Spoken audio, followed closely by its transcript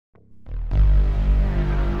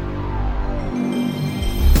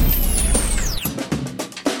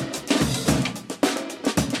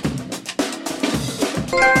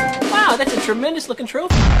tremendous looking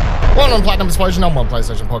trophy. One on Platinum Explosion on One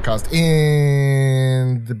PlayStation podcast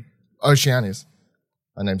in the Oceanias.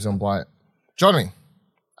 My name's John Blythe. Joining me,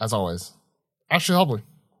 as always, Ashley Hobley.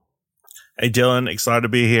 Hey Dylan, excited to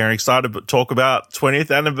be here and excited to talk about 20th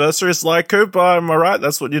anniversary of Sly Cooper. Am I right?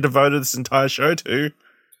 That's what you devoted this entire show to.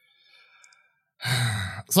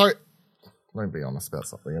 So, let me be honest about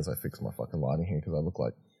something as I fix my fucking lighting here because I look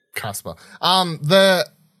like Casper.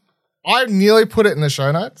 I nearly put it in the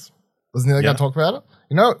show notes. Was nearly going to talk about it.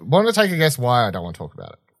 You know, want to take a guess why I don't want to talk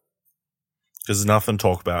about it? Because there's nothing to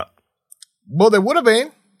talk about. Well, there would have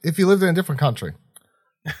been if you lived in a different country.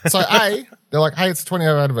 So, A, they're like, hey, it's the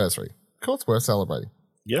 20th anniversary. Cool, it's worth celebrating.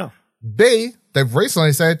 Yeah. B, they've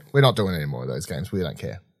recently said, we're not doing any more of those games. We don't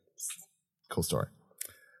care. Cool story.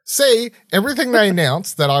 C, everything they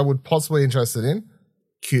announced that I would possibly be interested in,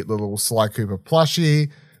 cute little Sly Cooper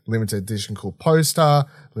plushie, limited edition cool poster,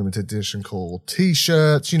 limited edition cool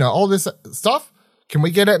t-shirts, you know, all this stuff. Can we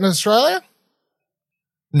get it in Australia?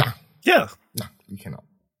 No. Yeah. No, you cannot.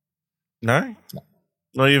 No? No.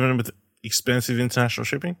 Not even with expensive international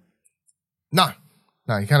shipping? No,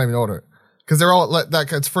 you can't even order it. Because they're all,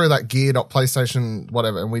 it's through that gear.playstation,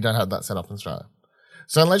 whatever, and we don't have that set up in Australia.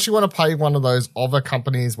 So unless you want to pay one of those other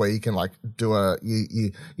companies where you can like do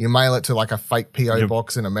you mail it to like a fake PO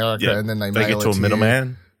box in America and then they mail it to a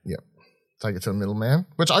middleman. Yep. Take it to a middleman,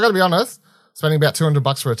 which I got to be honest, spending about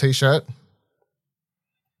 $200 for a t-shirt.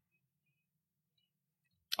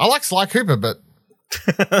 I like Sly Cooper, but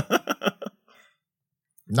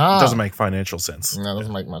no. It doesn't make financial sense. No, it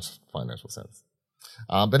doesn't make much financial sense.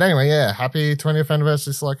 But anyway, yeah, happy 20th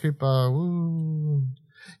anniversary, Sly Cooper. Woo.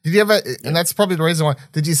 Did you ever, and that's probably the reason why,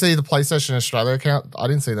 did you see the PlayStation Australia account? I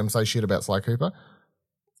didn't see them say shit about Sly Cooper.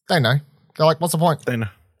 They know. They're like, what's the point? They know.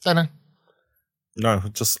 No,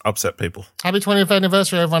 just upset people. Happy 20th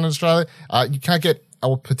anniversary, everyone in Australia. You can't get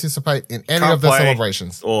or participate in any of the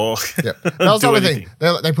celebrations. Or yeah. That was the other thing.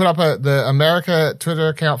 They put up the America Twitter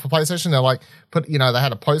account for PlayStation. They're like, they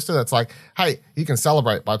had a poster that's like, hey, you can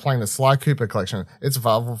celebrate by playing the Sly Cooper collection. It's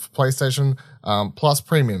available for PlayStation Plus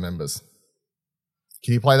Premium members.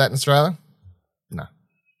 Can you play that in Australia? No,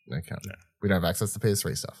 you can't. No. We don't have access to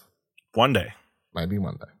PS3 stuff. One day. Maybe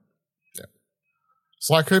one day. Yeah.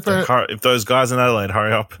 Sly Cooper. If those guys in Adelaide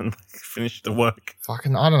hurry up and finish the work.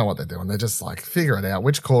 Fucking, I don't know what they're doing. They're just like, figure it out.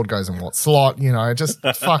 Which cord goes in what slot, just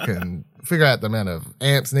fucking figure out the amount of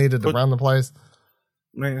amps needed to run the place.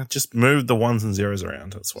 Man, just move the ones and zeros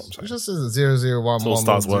around. That's what I'm saying. It just says 001, it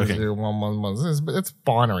starts working. 00111. It's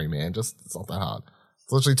binary, man. It's not that hard.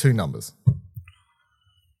 It's literally two numbers.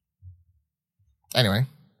 Anyway,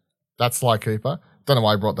 that's Sly Cooper. Don't know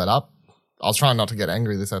why I brought that up. I was trying not to get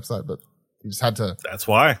angry this episode, but you just had to. That's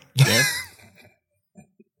why. Yeah.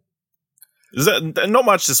 Is that not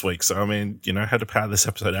much this week? So I mean, had to power this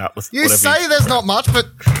episode out with. You say there's not much, but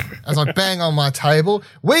as I bang on my table,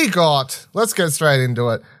 we got. Let's get straight into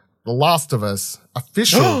it. The Last of Us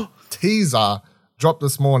official teaser dropped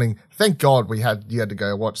this morning. Thank God you had to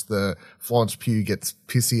go watch the Florence Pugh gets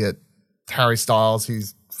pissy at Harry Styles,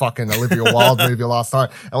 who's fucking Olivia Wilde movie last night,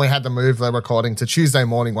 and we had to move the recording to Tuesday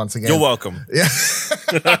morning once again. You're welcome. Yeah.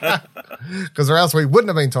 Because or else we wouldn't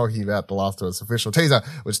have been talking about The Last of Us official teaser,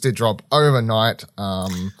 which did drop overnight.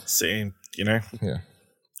 See, Yeah.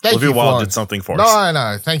 Olivia Wilde did something for us.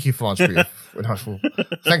 No. Thank you, Florence Pugh. We'll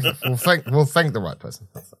thank the right person.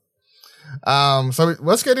 So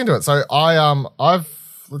let's get into it. So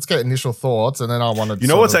let's get initial thoughts, and then I wanted to. You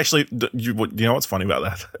know what's funny about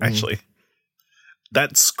that? Actually.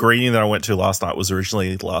 That screening that I went to last night was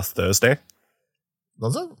originally last Thursday.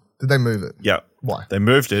 Was it? Did they move it? Yeah. Why? They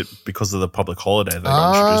moved it because of the public holiday they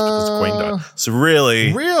got introduced because the Queen died. So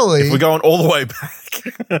really? If we're going all the way back.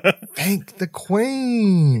 Thank the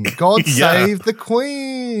Queen. God save the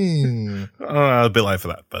Queen. A bit late for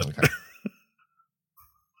that, but. Okay.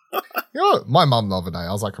 My mum the other day,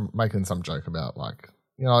 I was like making some joke about like,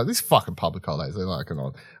 these fucking public holidays. They're like, I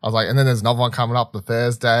was like, and then there's another one coming up the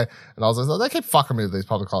Thursday, and I was like, they keep fucking me with these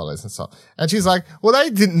public holidays and stuff. And she's like, well,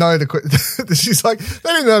 they didn't know she's like, they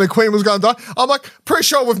didn't know the Queen was going to die. I'm like, pretty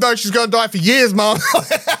sure we've known she's going to die for years, mum.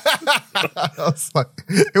 I was like,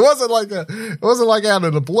 it wasn't like out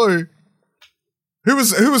of the blue. Who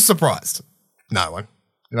was surprised? No one.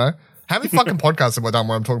 How many fucking podcasts have I done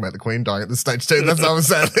where I'm talking about the Queen dying at this stage too? That's what I'm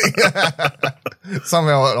saying.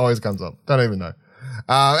 Somehow it always comes up. Don't even know.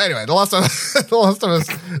 Anyway, The Last of Us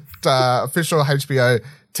official HBO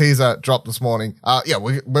teaser dropped this morning.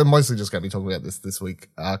 We're mostly just going to be talking about this week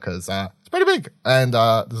because it's pretty big and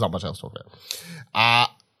there's not much else to talk about.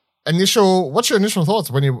 What's your initial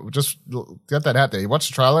thoughts when you just get that out there? You watch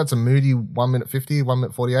the trailer. It's a moody 1 minute 50, 1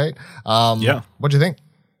 minute 48. Yeah. What do you think?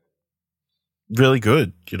 really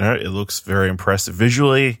good. You know, it looks very impressive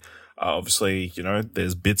visually. Obviously, you know,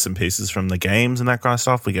 there's bits and pieces from the games and that kind of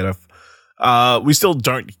stuff. We still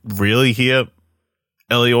don't really hear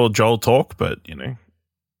Ellie or Joel talk, but you know,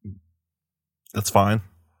 that's fine.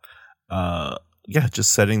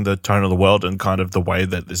 Just setting the tone of the world and kind of the way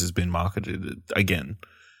that this has been marketed. Again,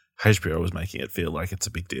 HBO was making it feel like it's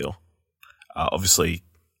a big deal. Obviously,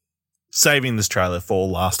 saving this trailer for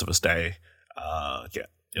Last of Us Day,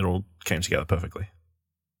 it all came together perfectly.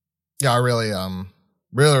 Yeah, I really,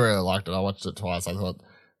 really liked it. I watched it twice. I thought,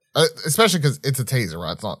 especially because it's a teaser,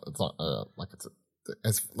 right? It's not like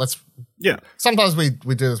Sometimes we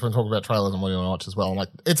do this when we talk about trailers and what you want to watch as well. I'm like,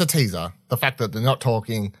 it's a teaser. The fact that they're not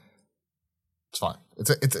talking, it's fine.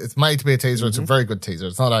 It's made to be a teaser. Mm-hmm. It's a very good teaser.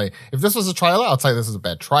 It's not if this was a trailer, I'd say this is a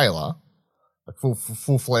bad trailer. Like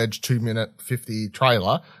full-fledged 2-minute 50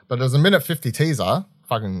 trailer, but as a minute 50 teaser,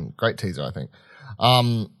 fucking great teaser, I think.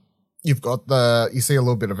 You've got you see a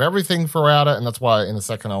little bit of everything throughout it, and that's why in a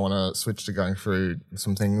second I want to switch to going through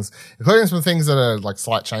some things, including some things that are like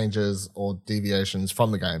slight changes or deviations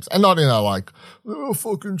from the games, and not in a like, oh,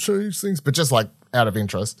 fucking change things, but just like out of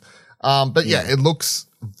interest. But yeah, it looks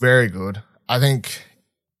very good. I think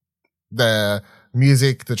the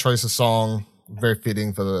music, the choice of song, very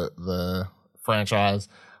fitting for the franchise.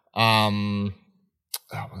 What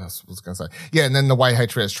else was I going to say? Yeah, and then the way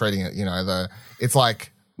HBO is treating it, you know, it's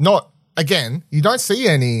like again, you don't see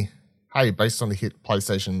any, hey, based on the hit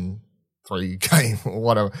PlayStation 3 game or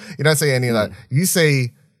whatever. You don't see any of that. You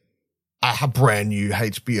see a brand new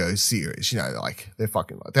HBO series, you know, like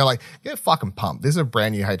they're like, get fucking pumped. This is a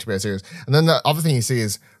brand new HBO series. And then the other thing you see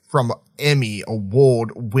is from Emmy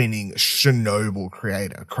award-winning Chernobyl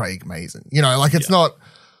creator, Craig Mazin. You know, like it's not,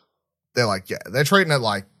 they're like, they're treating it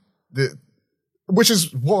like which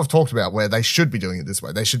is what we've talked about, where they should be doing it this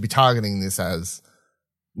way. They should be targeting this as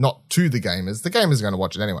not to the gamers. The gamers are going to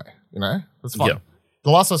watch it anyway, you know? That's fine. Yeah.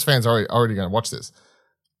 The Last of Us fans are already going to watch this.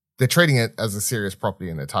 They're treating it as a serious property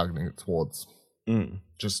and they're targeting it towards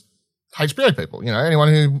just HBO people, you know, anyone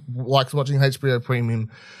who likes watching HBO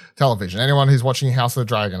premium television, anyone who's watching House of the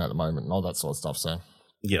Dragon at the moment and all that sort of stuff. So,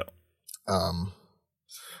 yeah.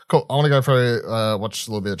 Cool. I want to go through, watch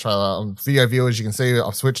a little bit of trailer. Video viewers, you can see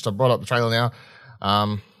I've switched. I brought up the trailer now.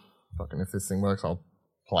 Fucking if this thing works, I'll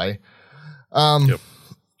play.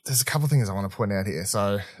 There's a couple of things I want to point out here.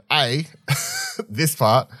 So, this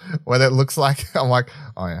part where it looks like, I'm like,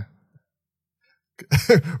 oh yeah.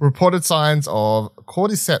 Reported signs of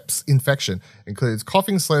cordyceps infection includes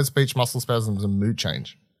coughing, slurred speech, muscle spasms, and mood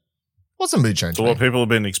change. What's a mood change? So what people have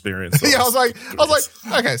been experiencing. Yeah, I was like,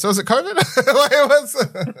 okay, so is it COVID?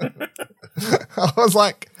 I was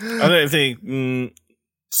like, I don't think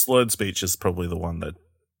slurred speech is probably the one that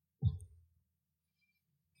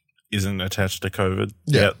isn't attached to COVID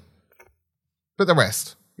yet. But the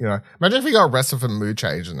rest, you know, imagine if you got arrested for mood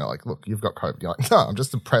change and they're like, look, you've got COVID. You're like, no, I'm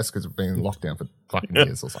just depressed because we've been in lockdown for fucking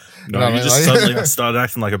years or something. No, you just suddenly started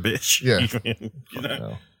acting like a bitch. Yeah. You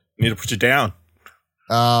need to put you down.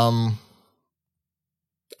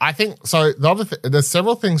 I think, so there's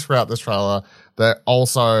several things throughout this trailer that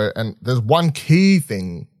also, and there's one key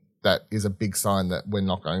thing that is a big sign that we're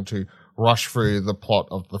not going to rush through the plot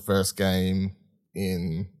of the first game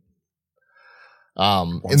in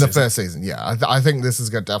the first season. Yeah, I think this is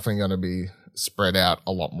definitely going to be spread out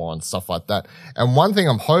a lot more and stuff like that. And one thing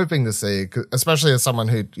I'm hoping to see, especially as someone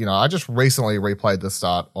who, you know, I just recently replayed the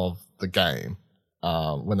start of the game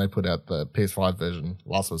when they put out the PS5 version,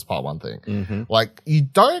 Last of Us Part 1 thing. Mm-hmm. Like, you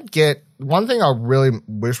don't get, one thing I really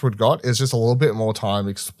wish we'd got is just a little bit more time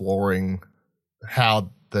exploring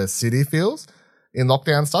how the city feels in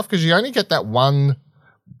lockdown stuff, because you only get that one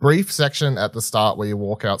brief section at the start where you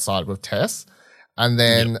walk outside with Tess, and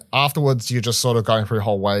then afterwards you're just sort of going through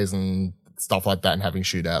hallways and stuff like that and having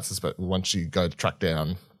shootouts, but once you go to track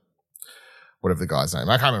down whatever the guy's name,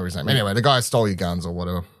 I can't remember his name. Anyway, the guy stole your guns or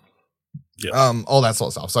whatever. Yeah. All that sort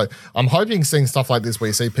of stuff. So I'm hoping seeing stuff like this where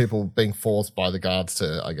you see people being forced by the guards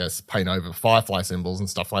to, I guess, paint over firefly symbols and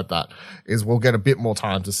stuff like that, is we'll get a bit more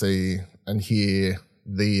time to see and hear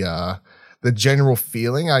the general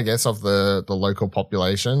feeling, I guess, of the local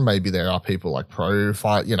population. Maybe there are people like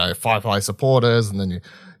firefly supporters, and then you're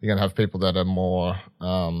going to have people that are more,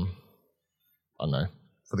 I don't know,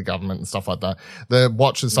 for the government and stuff like that. The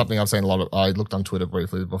watch is something I've seen a lot of. I looked on Twitter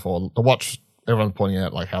briefly before. The watch, everyone's pointing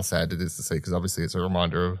out like how sad it is to see, because obviously it's a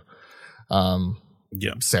reminder of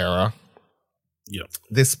Sarah. Yeah.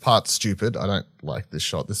 This part's stupid. I don't like this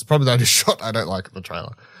shot. This is probably the only shot I don't like of the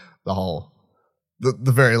trailer. The whole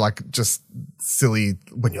the very like just silly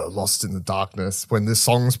when you're lost in the darkness when this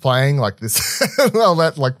song's playing like this all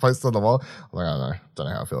that like posted on the wall. I'm like, I don't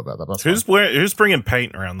know how I feel about that. But who's bringing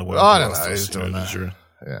paint around the world? I don't know who's doing that.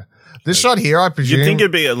 Yeah, this shot here, I presume you'd think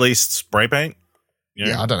it'd be at least spray paint.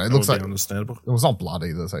 Yeah, I don't know. It looks like understandable. It was not blood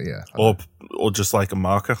either, so yeah. Or just like a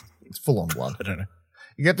marker. It's full on blood. I don't know.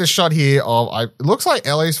 You get this shot here of it looks like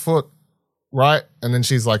Ellie's foot, right? And then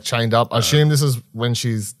she's like chained up. I assume this is when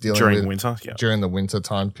she's dealing during winter, during the winter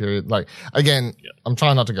time period. Like again, I'm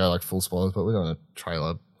trying not to go like full spoilers, but we're doing a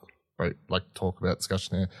trailer, right? Like talk about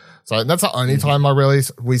discussion here. So that's the only time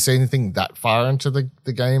we see anything that far into the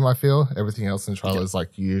game. I feel everything else in the trailer is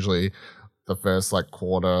like usually the first like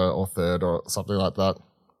quarter or third or something like that.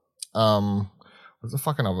 What's the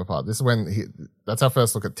fucking other part? This is when that's our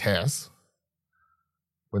first look at Tess.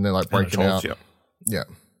 When they're like breaking out. Yeah.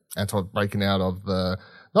 Anton breaking out of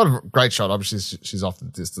not a great shot. Obviously she's off the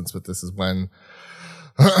distance, but this is when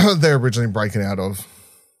they're originally breaking out of.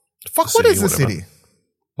 Fuck, what is the city?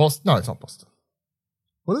 Boston? No, it's not Boston.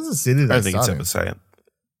 What is the city? I don't think it's ever say it.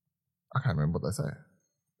 I can't remember what they say.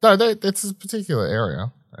 No, it's a particular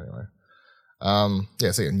area. Anyway.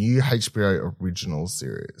 So a new HBO original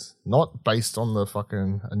series. Not based on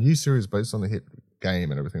a new series based on the hit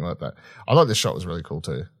game and everything like that. I thought this shot was really cool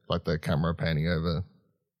too. Like the camera panning over.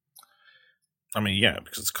 I mean, yeah,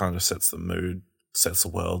 because it kind of sets the mood, sets the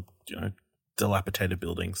world, dilapidated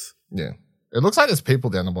buildings. Yeah. It looks like there's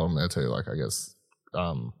people down the bottom there too, like I guess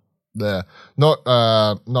they're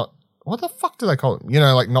not what the fuck do they call it?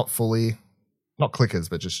 Like not clickers,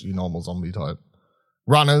 but just your normal zombie type.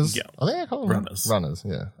 Runners. Yeah. I think I call them runners. Runners,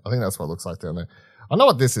 yeah. I think that's what it looks like down there. I know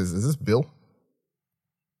what this is. Is this Bill?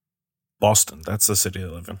 Boston. That's the city they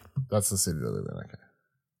live in. That's the city they live in, okay.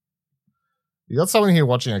 You got someone here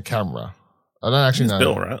watching a camera. I don't actually know.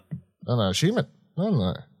 Bill, right? I don't know. I don't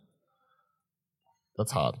know.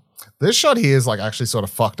 That's hard. This shot here is like actually sort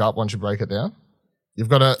of fucked up once you break it down. You've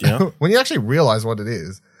got when you actually realize what it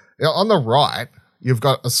is, on the right, you've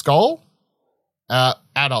got a skull,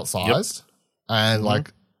 adult sized. And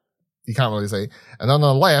like, you can't really see. And on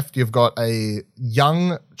the left, you've got a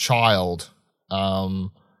young child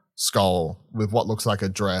skull with what looks like a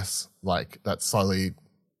dress, like that's slowly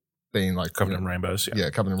being like covered in rainbows. Yeah,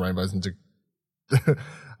 covered in rainbows and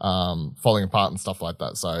falling apart and stuff like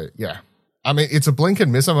that. So yeah, I mean, it's a blink and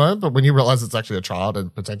miss a moment, but when you realize it's actually a child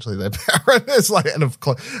and potentially their parent, it's like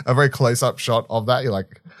a very close up shot of that. You're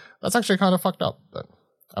like, that's actually kind of fucked up. But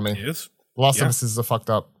I mean, Last of Us is a fucked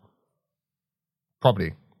up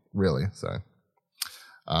property, really. So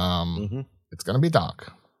it's going to be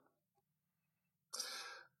dark.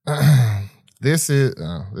 This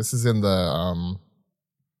is in the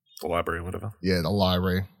library, whatever. Yeah, the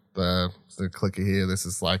library. The clicker here. This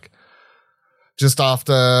is like just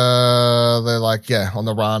after they're like on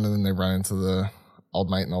the run, and then they run into the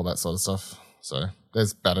old mate and all that sort of stuff. So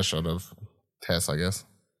there's better shot of Tess, I guess.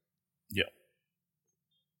 Yeah.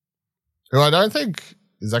 Who I don't think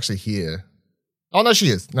is actually here. Oh no, she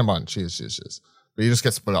is. Never mind, she is. But you just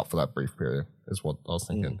get split up for that brief period. Is what I was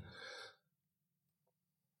thinking.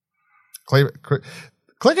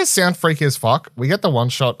 Clickers sound freaky as fuck. We get the one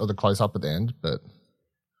shot of the close up at the end, but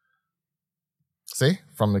see,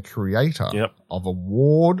 from the creator of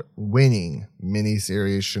award-winning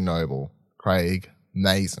miniseries Chernobyl, Craig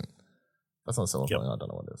Mazin. That's not selling. I don't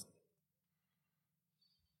know what it is.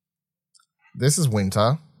 This is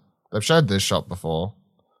winter. They've showed this shot before.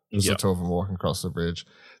 Just the two of them walking across the bridge.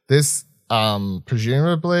 This,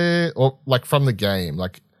 presumably, or like from the game,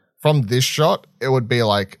 like from this shot, it would be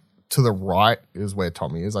like to the right is where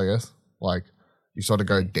Tommy is, I guess. Like you sort of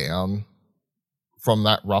go down from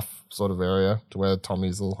that rough sort of area to where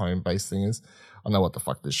Tommy's little home base thing is. I know what the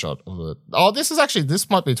fuck this shot of the. Oh, this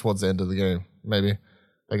might be towards the end of the game. Maybe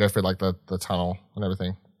they go through like the tunnel and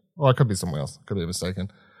everything. Or it could be somewhere else. Could be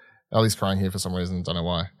mistaken. Ellie's crying here for some reason. Don't know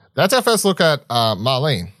why. That's our first look at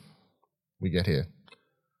Marlene. We get here.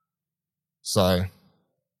 So,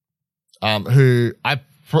 who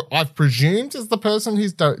I've presumed is the person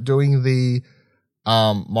who's doing the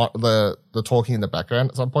talking in the background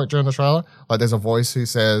at some point during the trailer. Like, there's a voice who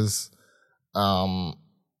says,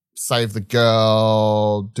 "Save the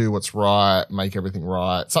girl, do what's right, make everything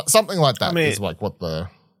right." Something like that is like what the.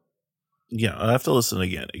 Yeah, I have to listen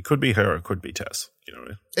again. It could be her, or it could be Tess. You know what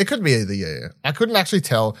I mean? It could be either, yeah. I couldn't actually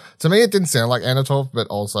tell. To me, it didn't sound like Anatov, but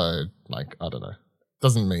also, like, I don't know.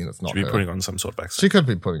 Doesn't mean it's not Should be her. putting on some sort of accent. She could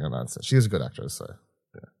be putting on an accent. She is a good actress, so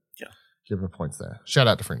yeah. Give her points there. Shout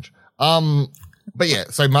out to Fringe. But yeah,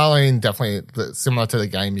 so Marlene definitely, similar to the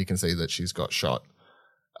game, you can see that she's got shot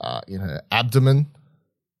in her abdomen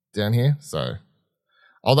down here. So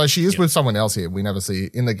Although she is with someone else here. We never see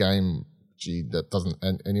in the game. That doesn't,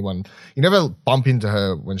 and anyone, you never bump into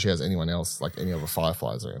her when she has anyone else, like any other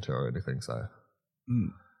Fireflies around her or anything. So,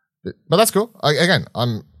 but that's cool. Again,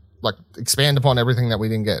 I'm like, expand upon everything that we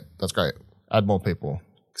didn't get. That's great. Add more people.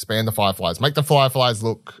 Expand the Fireflies. Make the Fireflies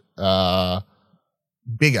look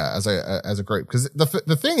bigger as a group. Because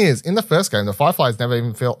the thing is, in the first game, the Fireflies never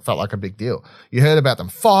even felt like a big deal. You heard about them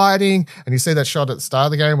fighting, and you see that shot at the start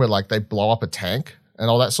of the game where like they blow up a tank and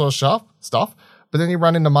all that sort of stuff. But then you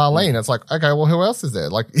run into Marlene. It's like, okay, well, who else is there?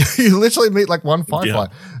 Like, you literally meet like one Firefly.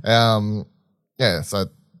 So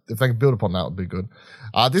if they can build upon that, it would be good.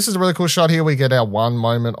 This is a really cool shot here. We get our one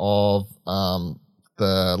moment of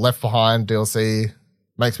the Left Behind DLC.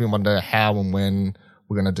 Makes me wonder how and when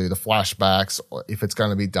we're going to do the flashbacks, or if it's going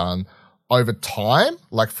to be done over time,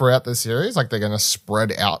 like throughout the series. Like, they're going to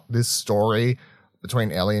spread out this story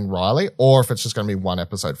between Ellie and Riley, or if it's just going to be one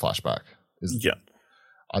episode flashback.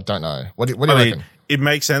 I don't know. What do you reckon? It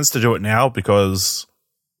makes sense to do it now because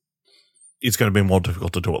it's going to be more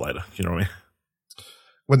difficult to do it later. You know what I mean?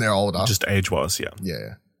 When they're older. Just age-wise, yeah.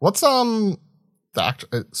 Yeah. What's the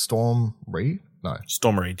actor? Storm Reed? No.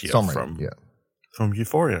 Storm Reed, from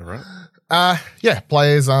Euphoria, right?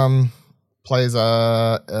 Plays the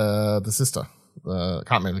sister. Can't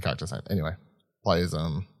remember the character's name. Anyway, plays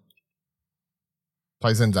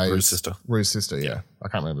Zendaya's Rue's sister. Yeah. I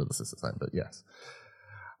can't remember the sister's name, but yes.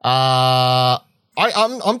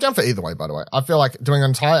 I'm down for either way, by the way. I feel like doing an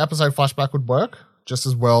entire episode flashback would work just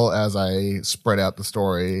as well as a spread out the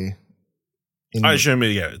story. I assume,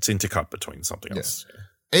 it's intercut between something else.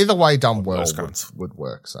 Either way done well would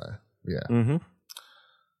work. So, yeah. Mm-hmm.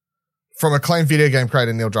 From acclaimed video game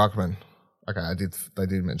creator Neil Druckmann. Okay, they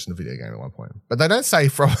did mention the video game at one point. But they don't say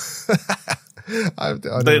from...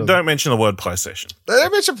 They don't mention the word PlayStation. They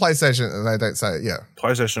don't mention PlayStation, and they don't say it,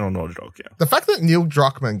 PlayStation or Naughty Dog, The fact that Neil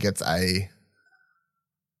Druckmann gets a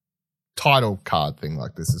title card thing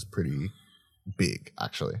like this is pretty big,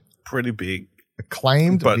 actually. Pretty big.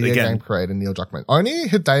 Acclaimed video game creator Neil Druckmann. Only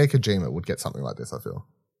Hideo Kojima would get something like this, I feel.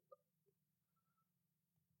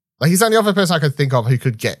 Like, he's the only other person I could think of who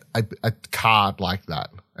could get a card like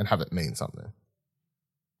that and have it mean something.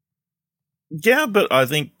 Yeah, but I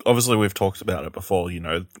think obviously we've talked about it before,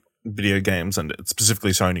 video games and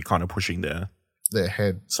specifically Sony kind of pushing their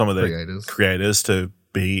head some of their creators to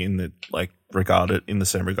be in the regarded in the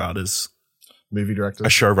same regard as movie director, a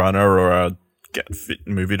showrunner or a fit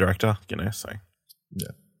movie director, so yeah.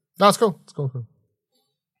 No, it's cool. It's cool.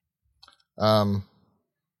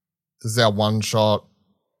 This is our one shot,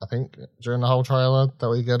 I think, during the whole trailer that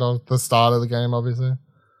we get of the start of the game, obviously.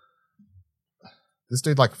 This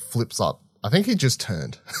dude flips up. I think he just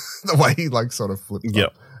turned the way he sort of flipped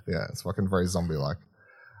up. Yeah, it's fucking very zombie-like.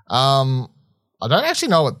 I don't actually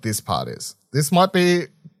know what this part is. This might be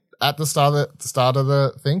at the start of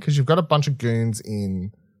the thing because you've got a bunch of goons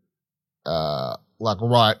in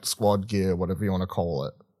riot squad gear, whatever you want to call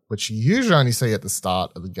it, which you usually only see at the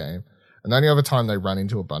start of the game. And the only other time they run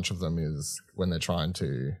into a bunch of them is when they're trying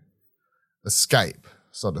to escape.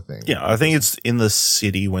 Sort of thing. Yeah, I think it's in the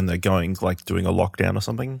city when they're going, doing a lockdown or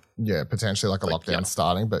something. Yeah, potentially a lockdown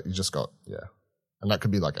starting, but you just got, And that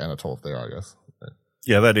could be Anatol there, I guess.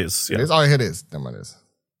 Yeah, that is. Yeah. It is? Oh, it is. Damn, it is.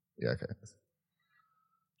 Yeah, okay.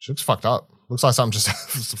 She looks fucked up. Looks like something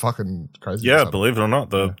just fucking crazy. Yeah, believe it or not,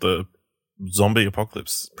 the zombie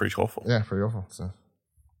apocalypse is pretty awful. Yeah, pretty awful. So.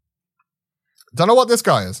 Don't know what this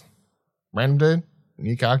guy is. Random dude?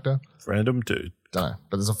 New character? Random dude. Don't know.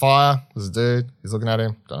 But there's a fire. There's a dude. He's looking at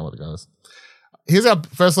him. Don't know what the guy is. Here's our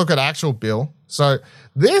first look at actual Bill. So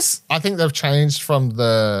this, I think they've changed from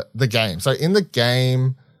the game. So in the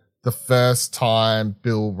game, the first time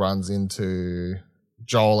Bill runs into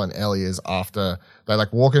Joel and Ellie is after they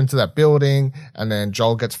walk into that building and then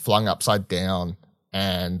Joel gets flung upside down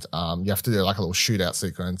and you have to do a little shootout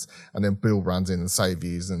sequence and then Bill runs in and saves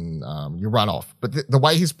you and you run off. But the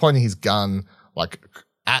way he's pointing his gun,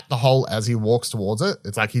 at the hole as he walks towards it,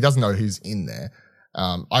 it's he doesn't know who's in there.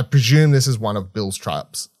 I presume this is one of Bill's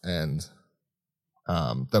traps and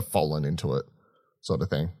they've fallen into it, sort of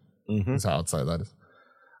thing. Mm-hmm. Is how I'd say that is.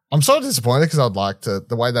 I'm sort of disappointed because I'd like to,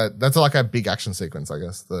 the way that's a big action sequence, I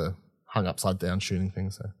guess, the hung upside down shooting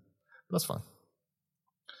thing. So that's fine.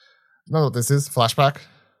 You know what this is? Flashback.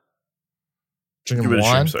 Drinking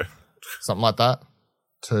wine. So. Something like that.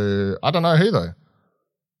 To, I don't know who though.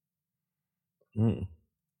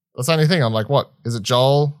 That's the only thing. I'm what? Is it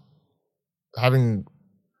Joel having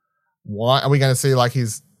wine? Are we going to see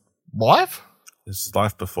his wife? His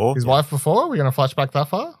life before? His wife before? Are we going to flash back that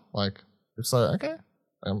far? If so, okay.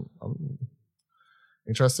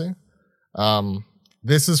 Interesting.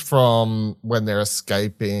 This is from when they're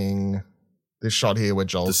escaping. This shot here where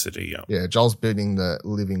The city, yeah, Joel's beating the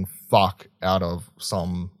living fuck out of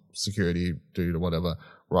some security dude or whatever.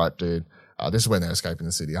 Right, dude. This is when they're escaping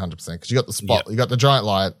the city, 100%. Because you got the spot, you got the giant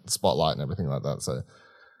light, spotlight, and everything like that. So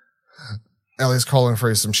Ellie's crawling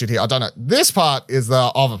through some shit here. I don't know. This part is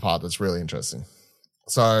the other part that's really interesting.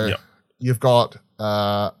 So you've got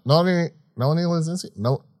Melanie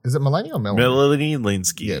Linsky. Is it Melanie or Melanie? Melanie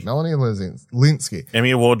Linsky. Yeah, Melanie Linsky. Emmy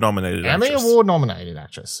Award nominated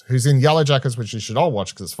actress who's in Yellow Jackets, which you should all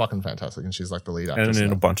watch because it's fucking fantastic, and she's like the lead actress. And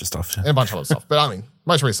in a bunch of stuff. And a bunch of other stuff. But I mean,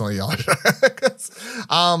 most recently Yellow Jackets.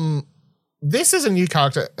 This is a new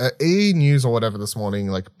character. E! News or whatever this morning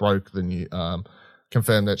like broke the new,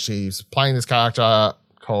 confirmed that she's playing this character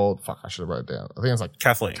called, I should have wrote it down. I think it's like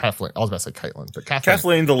Kathleen. I was about to say Caitlin, but Kathleen.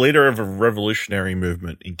 Kathleen, the leader of a revolutionary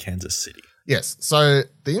movement in Kansas City. Yes. So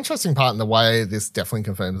the interesting part in the way this definitely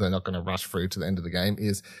confirms they're not going to rush through to the end of the game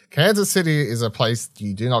is Kansas City is a place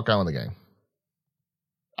you do not go in the game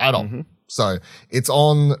at all. Mm-hmm. So it's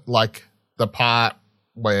on like the part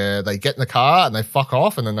where they get in the car and they fuck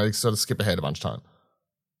off and then they sort of skip ahead a bunch of time.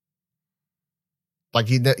 Like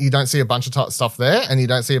you don't see a bunch of stuff there and you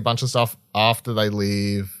don't see a bunch of stuff after they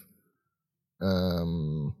leave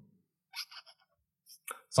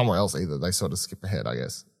somewhere else either. They sort of skip ahead, I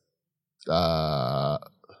guess. To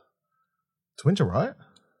Winter, right?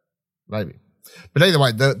 Maybe. But either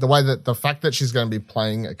way, the way that the fact that she's going to be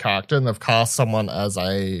playing a character and they've cast someone as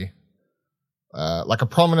a like a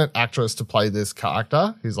prominent actress to play this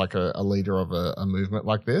character who's like a leader of a movement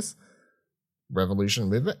like this, revolution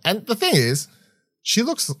movement. And the thing is, she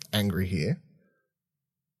looks angry here.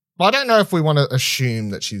 But I don't know if we want to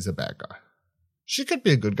assume that she's a bad guy. She could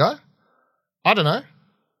be a good guy. I don't know.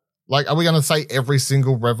 Like, are we going to say every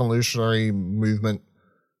single revolutionary movement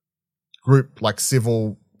group, like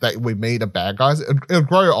civil, that we meet are bad guys? It'll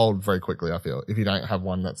grow old very quickly, I feel, if you don't have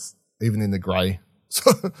one that's even in the grey.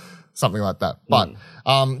 Something like that. But,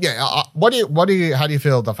 how do you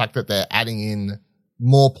feel the fact that they're adding in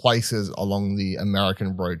more places along the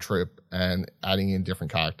American road trip and adding in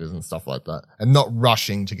different characters and stuff like that and not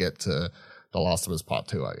rushing to get to The Last of Us Part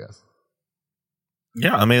 2, I guess?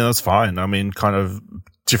 Yeah, I mean, that's fine. I mean, kind of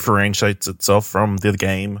differentiates itself from the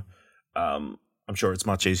game. I'm sure it's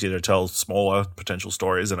much easier to tell smaller potential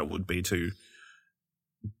stories than it would be to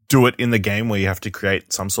do it in the game where you have to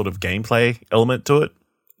create some sort of gameplay element to it.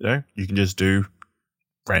 You know, you can just do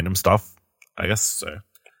random stuff, I guess. So,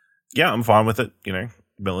 yeah, I'm fine with it. You know,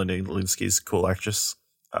 Melanie Linsky's a cool actress.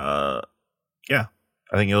 I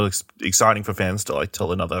think it looks exciting for fans to like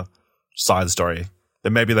tell another side story that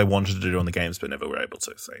maybe they wanted to do on the games but never were able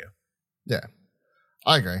to. So, yeah. Yeah,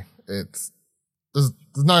 I agree. There's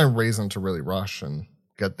no reason to really rush and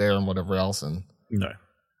get there and whatever else. And no.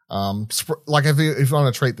 Like if you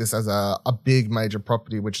want to treat this as a big major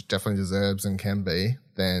property, which it definitely deserves and can be,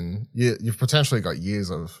 then you've potentially got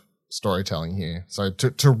years of storytelling here. So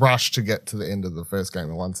to rush to get to the end of the first game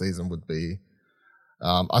in one season would be,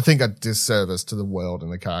 I think, a disservice to the world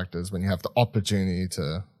and the characters when you have the opportunity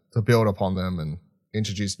to build upon them and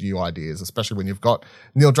introduce new ideas, especially when you've got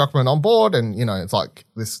Neil Druckmann on board. And, you know, it's like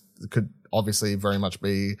this could obviously very much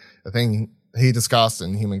be a thing he discussed,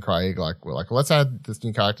 and him and Craig, like, we're like, well, let's add this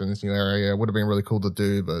new character in this new area. It would have been really cool to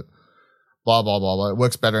do, but blah, blah, blah, blah. It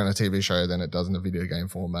works better in a TV show than it does in a video game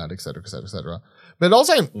format, et cetera, et cetera, et cetera. But it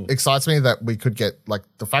also excites me that we could get, like,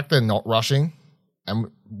 the fact they're not rushing and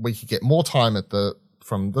we could get more time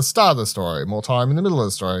from the start of the story, more time in the middle of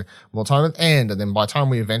the story, more time at the end. And then by the time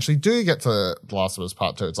we eventually do get to The Last of Us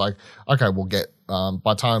Part 2, it's like, okay, we'll get, by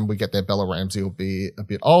the time we get there, Bella Ramsey will be a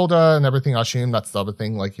bit older and everything. I assume that's the other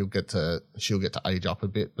thing. Like she'll get to age up a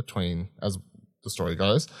bit between as the story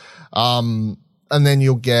goes. And then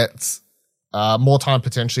you'll get, more time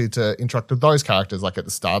potentially to interact with those characters, like at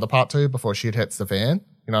the start of Part 2 before shit hits the fan.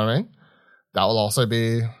 You know what I mean? That will also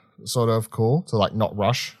be sort of cool to like not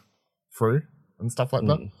rush through and stuff like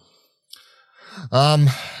that.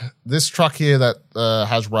 This truck here that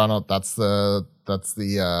has run up, that's the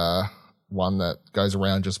one that goes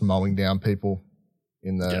around just mowing down people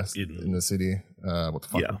in the city. What the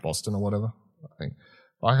fuck, Boston or whatever. I think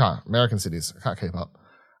American cities. I can't keep up.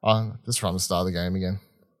 Just trying to start the game again.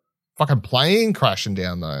 Fucking plane crashing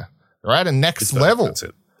down though. They're at a next level. That's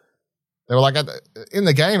it. They were like in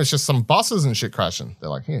the game, it's just some buses and shit crashing. They're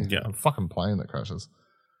like, a fucking plane that crashes.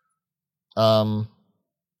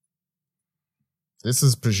 This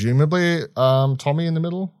is presumably Tommy in the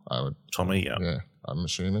middle. Tommy, yeah, I'm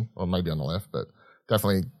assuming, or maybe on the left, but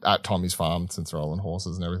definitely at Tommy's farm since they're all on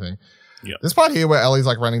horses and everything. Yeah. This part here where Ellie's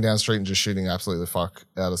like running down the street and just shooting absolutely the fuck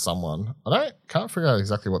out of someone. Can't figure out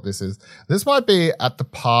exactly what this is. This might be at the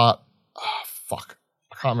part. Oh, fuck.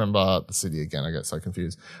 I can't remember the city again. I get so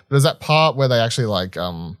confused. But there's that part where they actually like,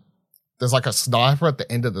 there's like a sniper at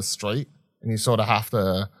the end of the street and you sort of have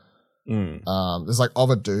to, there's like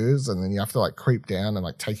other dudes and then you have to like creep down and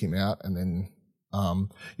like take him out and then,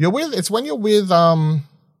 it's when you're with, the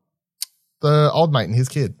old mate and his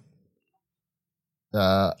kid.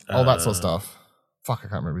 All that sort of stuff. Fuck, I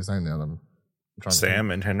can't remember his name now. I'm trying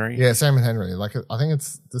Sam and Henry? Yeah, Sam and Henry. Like, I think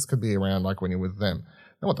this could be around like when you're with them. I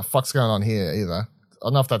don't know what the fuck's going on here either. I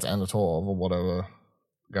don't know if that's Anatol or whatever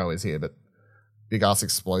go is here, but big ass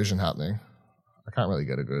explosion happening. I can't really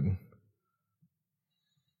get a good.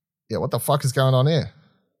 Yeah, what the fuck is going on here?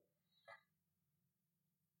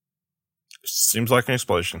 Seems like an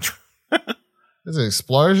explosion. There's an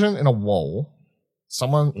explosion in a wall.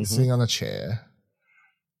 Someone is sitting on a chair.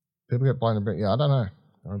 People get blown a bit. Yeah, I don't know.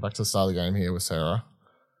 Going back to the start of the game here with Sarah.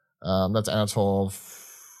 That's Anatol.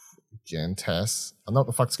 Again, Tess. I know what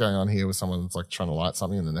the fuck's going on here with someone that's like trying to light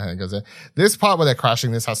something and then the hand goes there. This part where they're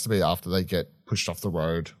crashing, this has to be after they get pushed off the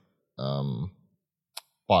road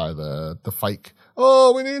by the fake,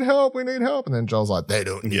 oh, we need help. And then Joel's like, they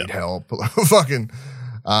don't need help. Fucking.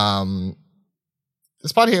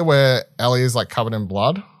 This part here where Ellie is like covered in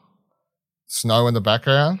blood, snow in the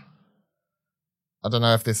background. I don't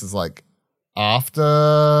know if this is like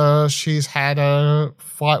after she's had a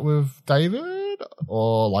fight with David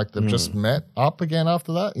or like they've just met up again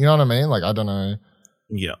after that. You know what I mean? Like, I don't know.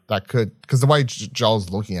 Yeah. That could, because the way Joel's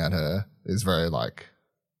looking at her is very like,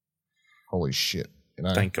 holy shit. You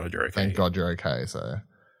know? Thank God you're okay. Thank God you're okay. So,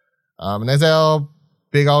 and there's our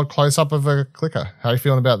big old close up of a clicker. How are you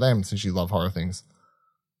feeling about them since you love horror things?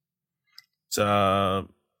 It's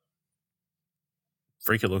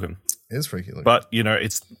freaky looking. It is freaky looking. But, you know,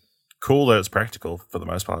 it's cool that it's practical for the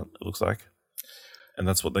most part, it looks like. And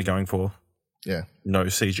that's what they're going for. Yeah. No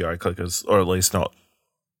CGI clickers, or at least not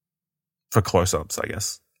for close-ups, I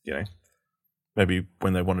guess. You know, maybe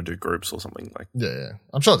when they want to do groups or something like. Yeah.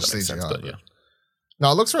 I'm sure it's CGI. Sense, but yeah.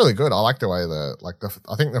 No, it looks really good. I like the way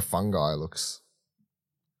I think the fungi looks.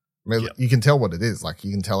 I mean, you can tell what it is. Like,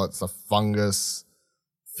 you can tell it's a fungus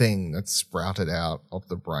thing that's sprouted out of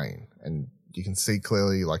the brain, and you can see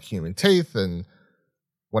clearly like human teeth and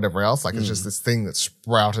whatever else. Like, it's just this thing that's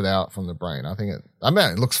sprouted out from the brain.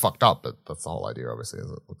 It looks fucked up, but that's the whole idea, obviously, is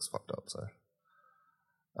it looks fucked up. So,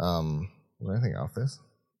 is there anything after this?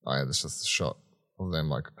 Oh yeah, there's just a shot of them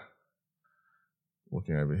like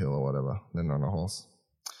looking over a hill or whatever, then on a horse.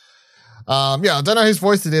 I don't know whose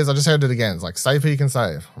voice it is. I just heard it again. It's like, save who you can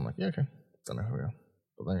save. I'm like, yeah, okay. Don't know who we are.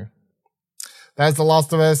 But there you go. There's The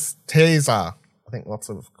Last of Us teaser. I think lots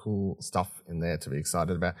of cool stuff in there to be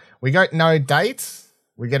excited about. We got no date.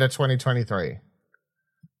 We get a 2023.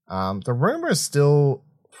 The rumor is still,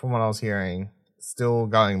 from what I was hearing, still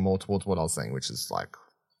going more towards what I was saying, which is like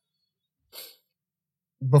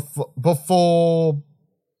before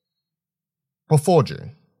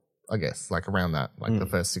June, I guess, like around that, like the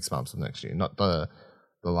first 6 months of next year, not the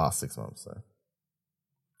last 6 months. So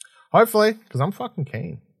hopefully, because I'm fucking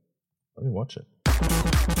keen. Let me watch it.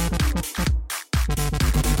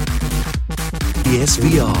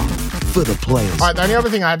 PSVR for the players. All right, the only other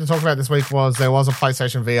thing I had to talk about this week was there was a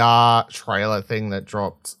PlayStation VR trailer thing that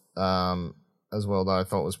dropped as well, that I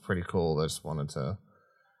thought was pretty cool. I just wanted to...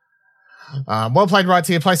 well played right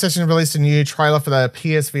here. PlayStation released a new trailer for the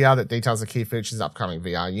PSVR that details the key features of the upcoming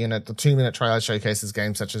VR unit. The 2-minute trailer showcases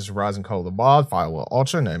games such as Horizon Call of the Wild, Firewall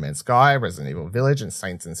Ultra, No Man's Sky, Resident Evil Village, and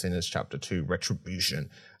Saints and Sinners Chapter 2 Retribution,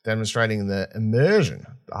 demonstrating the immersion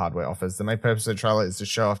the hardware offers. The main purpose of the trailer is to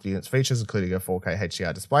show off the unit's features, including a 4K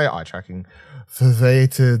HDR display, eye tracking,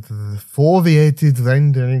 foveated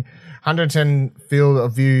rendering, 110 field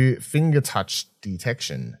of view finger touch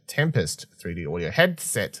detection, Tempest 3D audio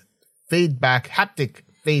headset, feedback, haptic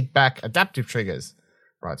feedback, adaptive triggers.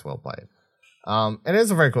 Right, it's well played. It is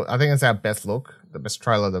a very cool, I think it's our best look, the best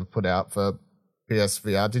trailer they've put out for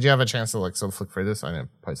PSVR. Did you have a chance to like sort of flick through this? I know I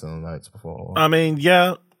posted on the notes before. I mean,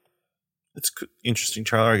 yeah, it's an interesting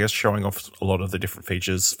trailer, I guess, showing off a lot of the different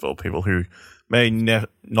features for people who may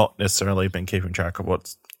not necessarily been keeping track of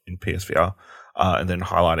what's in PSVR, and then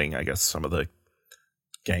highlighting, I guess, some of the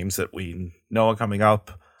games that we know are coming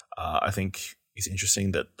up. I think it's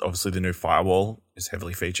interesting that obviously the new Firewall is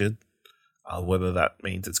heavily featured. Whether that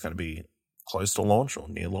means it's going to be close to launch or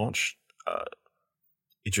near launch,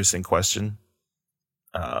 interesting question.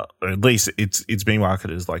 But at least it's being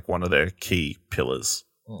marketed as like one of their key pillars,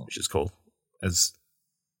 which is cool. As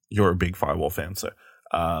you're a big Firewall fan, so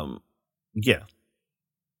yeah,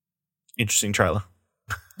 interesting trailer.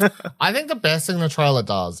 I think the best thing the trailer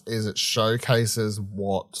does is it showcases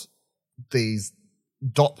what these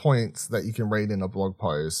dot points that you can read in a blog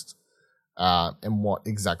post and what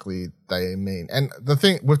exactly they mean. And the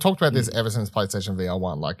thing, we've talked about this ever since PlayStation VR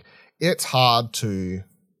 1, like it's hard to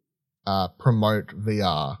promote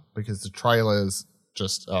VR because the trailers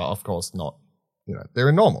just are, of course, not, they're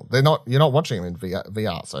in normal. You're not watching them in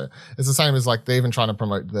VR. So it's the same as like they're even trying to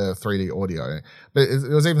promote the 3D audio, but it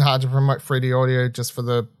was even hard to promote 3D audio just for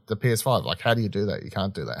the PS5. Like, how do you do that? You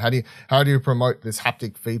can't do that. How do you promote this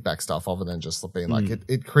haptic feedback stuff other than just being like,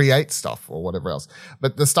 it creates stuff or whatever else?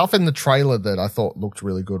 But the stuff in the trailer that I thought looked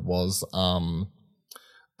really good was,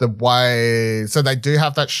 the way, so they do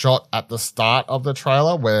have that shot at the start of the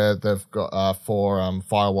trailer where they've got for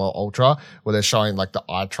Firewall Ultra, where they're showing like the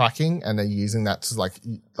eye tracking and they're using that to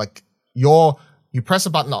you press a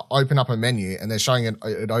button to open up a menu and they're showing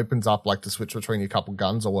it opens up like the switch between your couple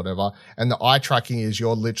guns or whatever, and the eye tracking is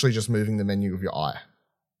you're literally just moving the menu with your eye,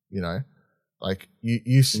 like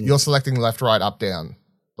you're selecting left, right, up, down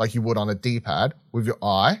like you would on a D-pad with your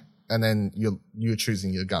eye, and then you're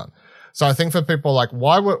choosing your gun. So I think for people like,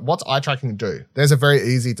 what's eye tracking do? There's a very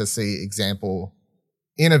easy to see example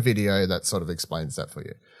in a video that sort of explains that for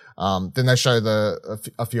you. Then they show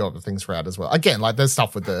a few other things throughout as well. Again, like there's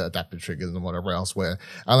stuff with the adaptive triggers and whatever else where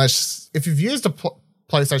if you've used a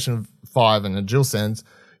PlayStation 5 and a DualSense,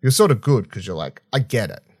 you're sort of good because you're like, I get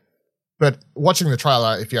it. But watching the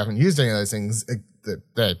trailer, if you haven't used any of those things,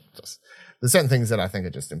 there's certain things that I think are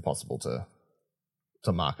just impossible to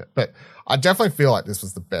market. But I definitely feel like this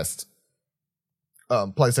was the best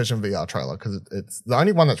PlayStation VR trailer because it's the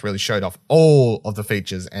only one that's really showed off all of the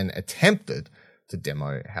features and attempted to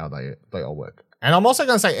demo how they all work. And I'm also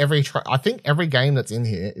going to say I think every game that's in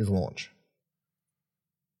here is launch.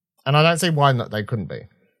 And I don't see why they couldn't be.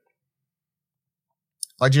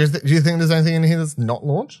 Like, do you think there's anything in here that's not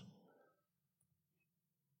launch?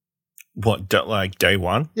 What, like day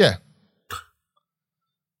one? Yeah.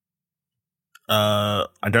 I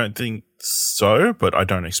don't think so, but I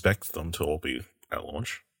don't expect them to all be at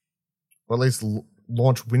launch. Or at least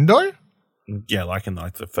launch window? Yeah, like in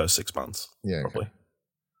like the first 6 months. Yeah, probably.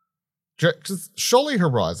 Okay. Surely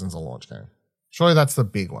Horizon's a launch game. Surely that's the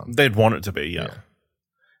big one. They'd want it to be, yeah.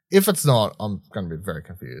 If it's not, I'm going to be very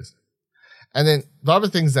confused. And then the other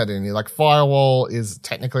things that are in here, like Firewall is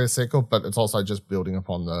technically a sequel, but it's also just building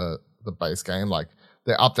upon the base game. Like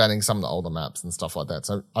they're updating some of the older maps and stuff like that.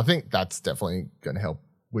 So I think that's definitely going to help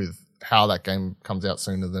with how that game comes out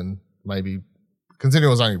sooner than maybe, considering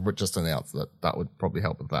it was only just announced, that would probably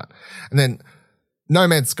help with that. And then No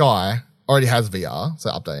Man's Sky already has VR, so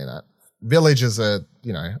updating that. Village is a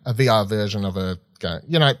VR version of a game.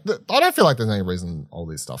 I don't feel like there's any reason all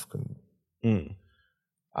this stuff couldn't.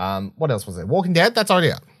 What else was there? Walking Dead, that's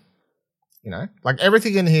already out. Like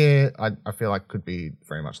everything in here, I feel like could be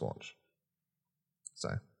very much launch. So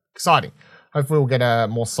exciting. Hopefully we'll get a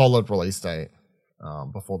more solid release date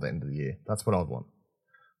before the end of the year. That's what I'd want.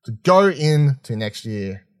 To go into next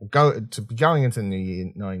year, going into the new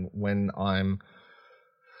year knowing when I'm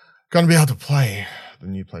going to be able to play the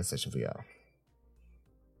new PlayStation VR.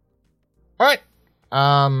 All right.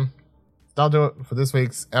 That'll do it for this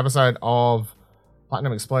week's episode of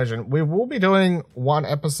Platinum Explosion. We will be doing one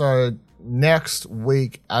episode next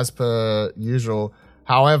week as per usual.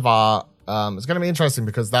 However, it's going to be interesting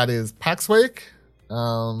because that is PAX week.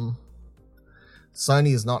 Sony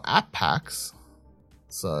is not at PAX.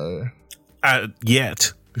 So.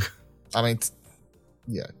 Yet. I mean,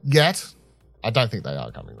 yet. I don't think they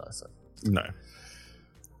are coming though. So. No.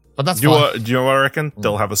 But that's fine. Do you know what I reckon?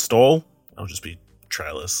 They'll have a stall. It'll just be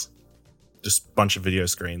trailers. Just a bunch of video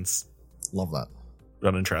screens. Love that.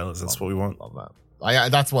 Running trailers. That's what we want. Love that.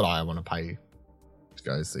 That's what I want to pay to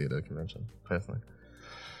go see at a convention, personally.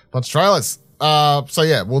 Bunch of trailers. So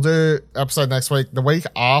yeah, we'll do episode next week. The week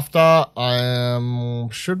after, I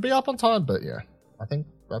should be up on time, but yeah, I think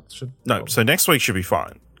that should. No, so next week should be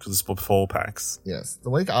fine because it's before PAX. Yes, the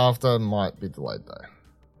week after might be delayed though.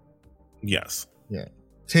 Yes. Yeah.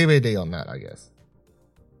 TBD on that, I guess.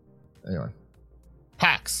 Anyway,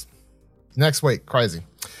 PAX next week. Crazy.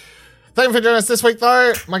 Thank you for joining us this week,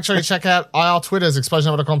 though. Make sure you check out IR Twitters,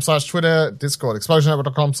 explosionnetwork.com/Twitter, Discord,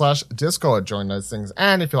 explosionnetwork.com/Discord. Join those things.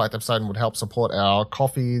 And if you liked the episode and would help support our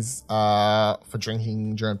coffees for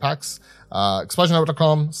drinking during PAX,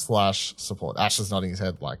 explosionnetwork.com/support. Ash is nodding his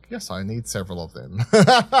head like, yes, I need several of them.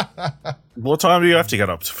 What time do you have to get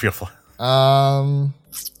up for your flight? I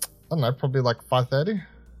don't know, probably like 5:30.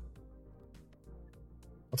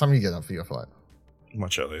 What time do you get up for your flight?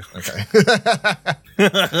 Much earlier. Okay.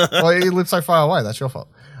 Well, you live so far away. That's your fault.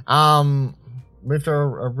 Move to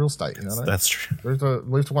a real state, you know? That's true.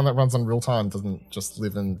 Move to one that runs on real time, doesn't just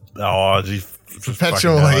live in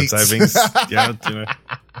perpetual fucking heat. savings. Yeah, you know.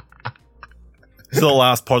 This is the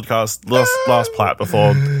last podcast, last plat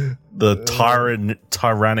before the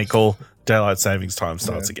tyrannical daylight savings time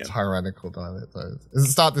starts again. Tyrannical daylight savings. Does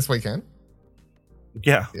it start this weekend?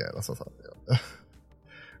 Yeah. Yeah, that's what I thought. Yeah.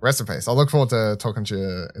 Rest in peace. I'll look forward to talking to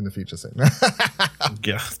you in the future soon.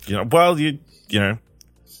 Yeah. You know, well, you know,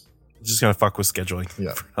 just gonna fuck with scheduling.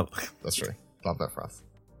 Yeah, that's true. Love that for us.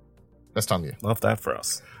 Best time of year. Love that for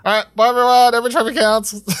us. All right, bye everyone. Every trophy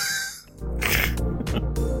counts.